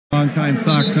longtime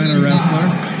Sauk Center wrestler.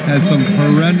 Had some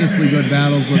horrendously good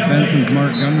battles with Benson's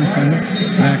Mark Gunderson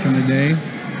back in the day.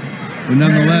 But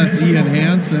nonetheless, Ian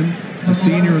Hansen, a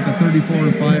senior with a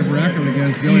 34-5 record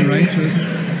against Billy Righteous,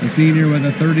 a senior with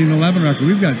a 30-11 record.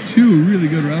 We've got two really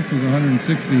good wrestlers,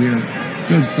 160 here.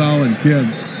 Good, solid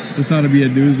kids. This ought to be a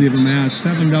doozy of a match.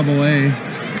 7AA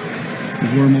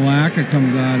is where Malacca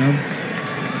comes out of.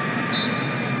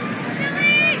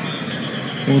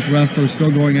 Both wrestlers still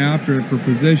going after it for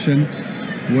position,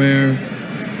 where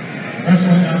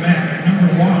wrestling on mat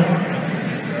number 1,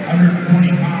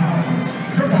 120 pounds,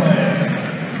 AAA.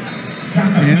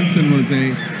 Hansen was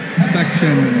a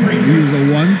section, he was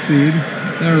a 1 seed.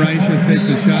 There Righteous takes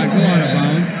a shot, go out of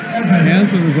bounds.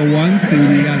 Hansen was a 1 seed,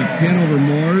 he got a pin over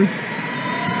Moores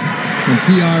from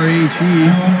PRHE,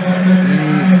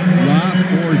 and lost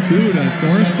 4-2 to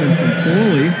Thorsten from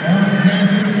Foley.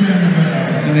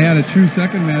 And they had a true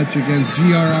second match against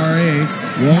GRRA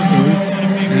Walters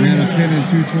and had a pin in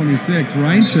 226.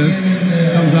 Righteous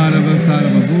comes out of us out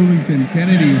of a Bloomington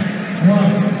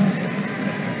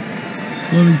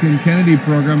Kennedy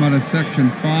program out of Section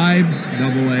 5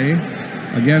 AA.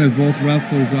 Again, as both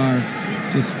wrestlers are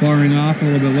just sparring off a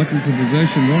little bit, looking for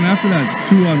position. Going after that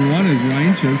 2-on-1 is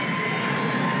Righteous.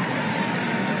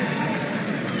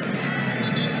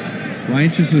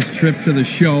 Righteous's trip to the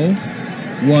show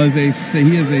was he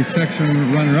is a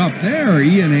section runner-up. There,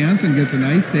 Ian Hansen gets a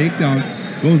nice takedown,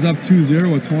 goes up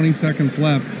 2-0 with 20 seconds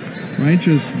left.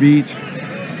 Righteous beat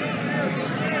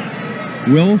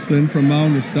Wilson from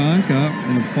Mount Estonka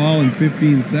in a fall in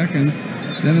 15 seconds.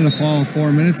 Then in a fall of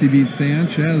 4 minutes, he beat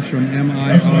Sanchez from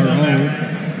MIRO.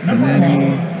 And then he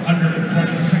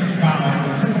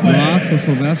lost to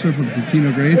Sylvester from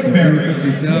Totino Grace in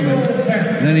 357.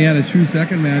 Then he had a true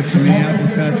second match to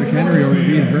Minneapolis Patrick Henry over to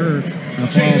beat her in a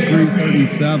fall of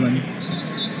 337.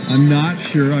 I'm not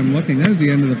sure. I'm looking. That was the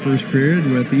end of the first period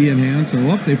with Ian Hansen.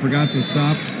 Whoop, they forgot to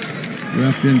stop. The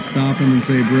ref didn't stop him and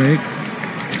say break.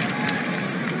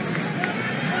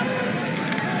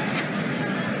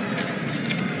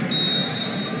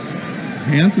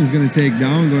 Hansen's going to take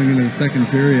down going into the second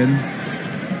period.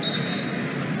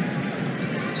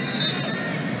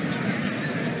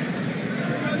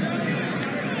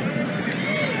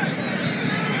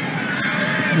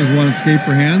 There's one escape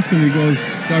for Hansen. He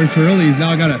starts early. He's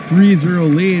now got a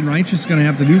 3-0 lead. Righteous is going to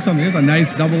have to do something. There's a nice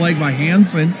double leg by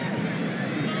Hansen.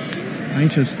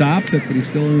 Righteous stops it, but he's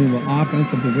still in an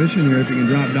offensive position here. If he can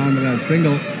drop down to that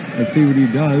single, let's see what he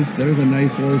does. There's a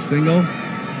nice low single.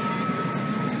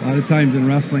 A lot of times in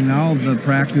wrestling now, the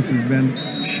practice has been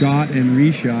shot and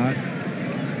reshot.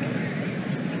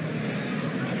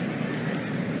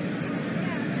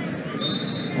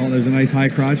 Oh, there's a nice high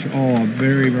crotch. Oh,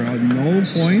 very no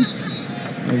points.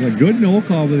 It was a good no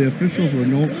call, but the officials were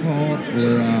no call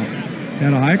or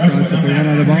had a high crotch, but they went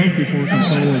out of bounds before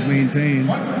control was maintained.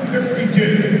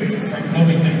 152 from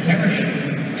Bloomington Kennedy,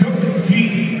 Joe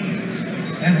Keys,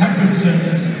 and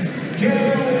Hutchinson's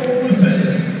Gil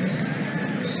Within.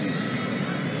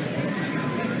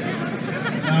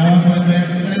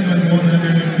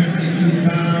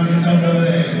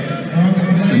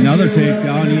 Another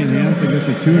takedown. Ian Hansen gets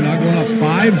a 2, now going up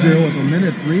 5-0 with a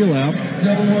minute 3 left.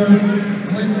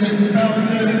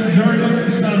 Jordan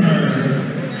Summer.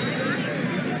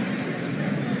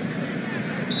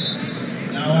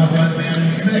 Now up on man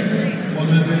 6,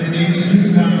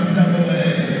 182-pound AA.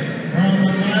 From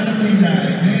Manamina,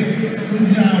 Nick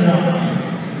Kujawa.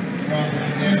 From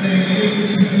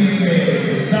NAHCA,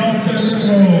 Dalton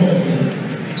Road.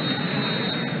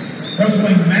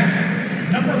 Wrestling match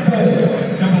number 4,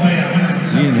 AA.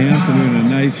 Ian Hansen doing a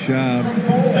nice job. From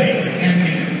Foley,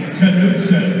 Andy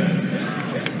Knudsen.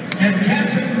 And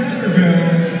Cassie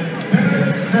Vanderbilt,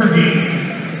 Derek Berge.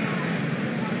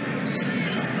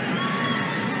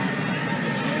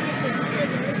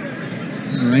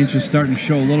 Range is starting to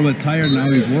show a little bit tired now.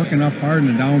 He's working up hard in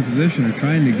a down position or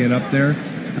trying to get up there.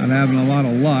 Not having a lot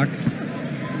of luck.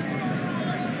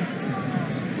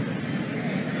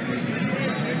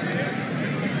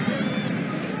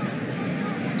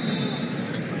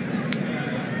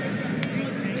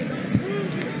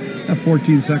 Got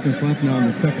 14 seconds left now in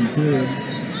the second period.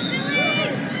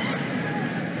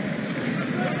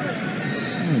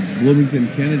 Oh, Bloomington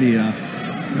Kennedy, now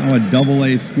a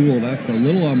AA school. That's a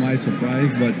little on my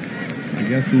surprise, but I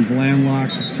guess these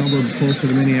landlocked suburbs closer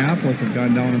to Minneapolis have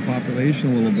gone down in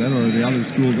population a little bit, or the other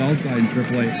schools outside in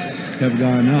AAA have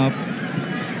gone up.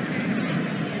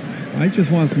 Mike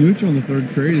just wants neutral in the third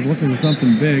period. He's looking for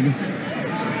something big.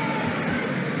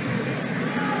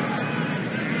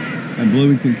 And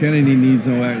Bloomington Kennedy needs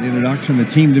no introduction. The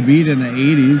team to beat in the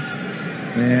 80s.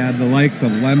 They had the likes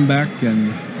of Lembeck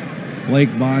and Blake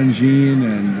Bonjean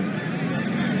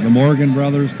and the Morgan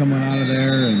brothers coming out of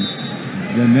there,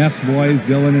 and the Ness boys,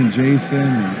 Dylan and Jason.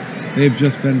 And they've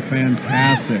just been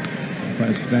fantastic.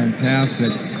 It's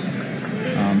fantastic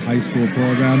high school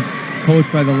program,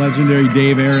 coached by the legendary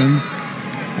Dave Aarons.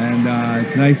 And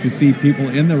it's nice to see people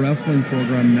in the wrestling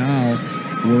program now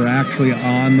who are actually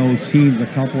on those teams. A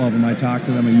couple of them, I talked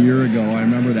to them a year ago. I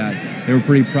remember that. They were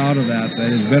pretty proud of that.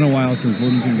 That it's been a while since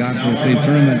Bloomington got to the state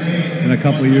tournament, and a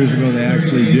couple of years ago they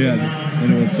actually did.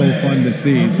 And it was so fun to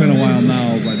see. It's been a while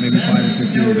now, but maybe 5 or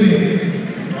 6 years ago.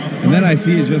 And then I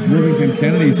see it's just Bloomington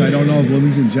Kennedy, so I don't know if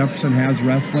Bloomington Jefferson has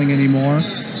wrestling anymore.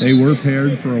 They were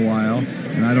paired for a while,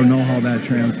 and I don't know how that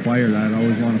transpired. I'd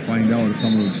always want to find out if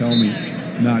someone would tell me.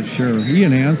 Not sure.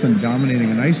 Ian Hansen dominating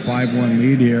a nice 5-1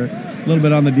 lead here. A little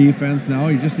bit on the defense now.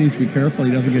 He just needs to be careful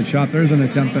he doesn't get shot. There's an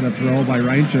attempt at a throw by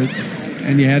Reinches,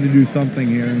 and you had to do something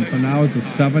here. And so now it's a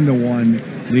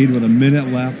 7-1 lead with a minute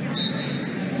left.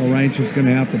 Well, Reinches is going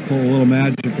to have to pull a little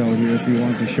magic out here if he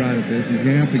wants a shot at this. He's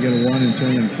going to have to get a 1 and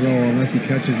turn and throw unless he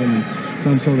catches him in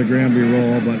some sort of Granby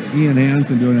roll. But Ian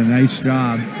Hansen doing a nice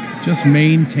job just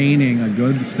maintaining a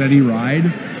good, steady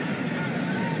ride.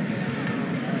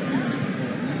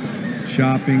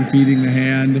 Chopping, feeding the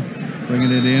hand,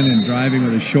 bringing it in and driving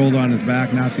with his shoulder on his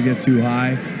back not to get too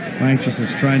high. Reinches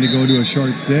is trying to go to a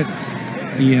short sit.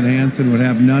 Ian Hansen would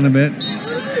have none of it.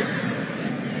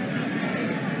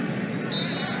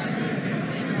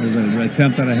 There's an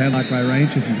attempt at a headlock by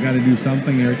Reinches. He's got to do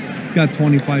something here. He's got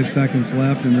 25 seconds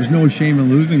left, and there's no shame in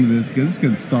losing to this kid. This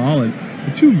kid's solid.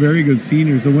 The two very good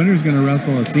seniors. The winner's going to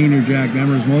wrestle a senior, Jack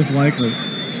Demers, most likely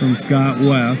from Scott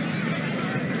West.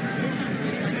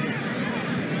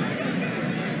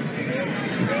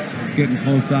 Getting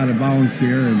close out of bounds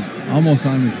here and almost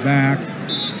on his back.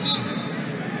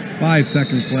 5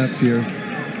 seconds left here.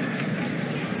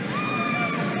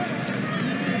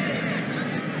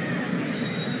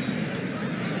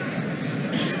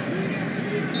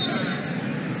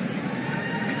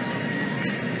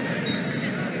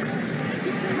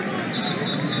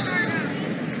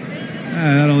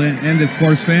 That'll end it,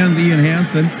 sports fans. Ian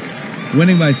Hansen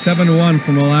winning by 7-1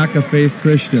 from Malacca Faith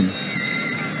Christian.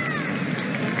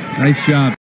 Nice job.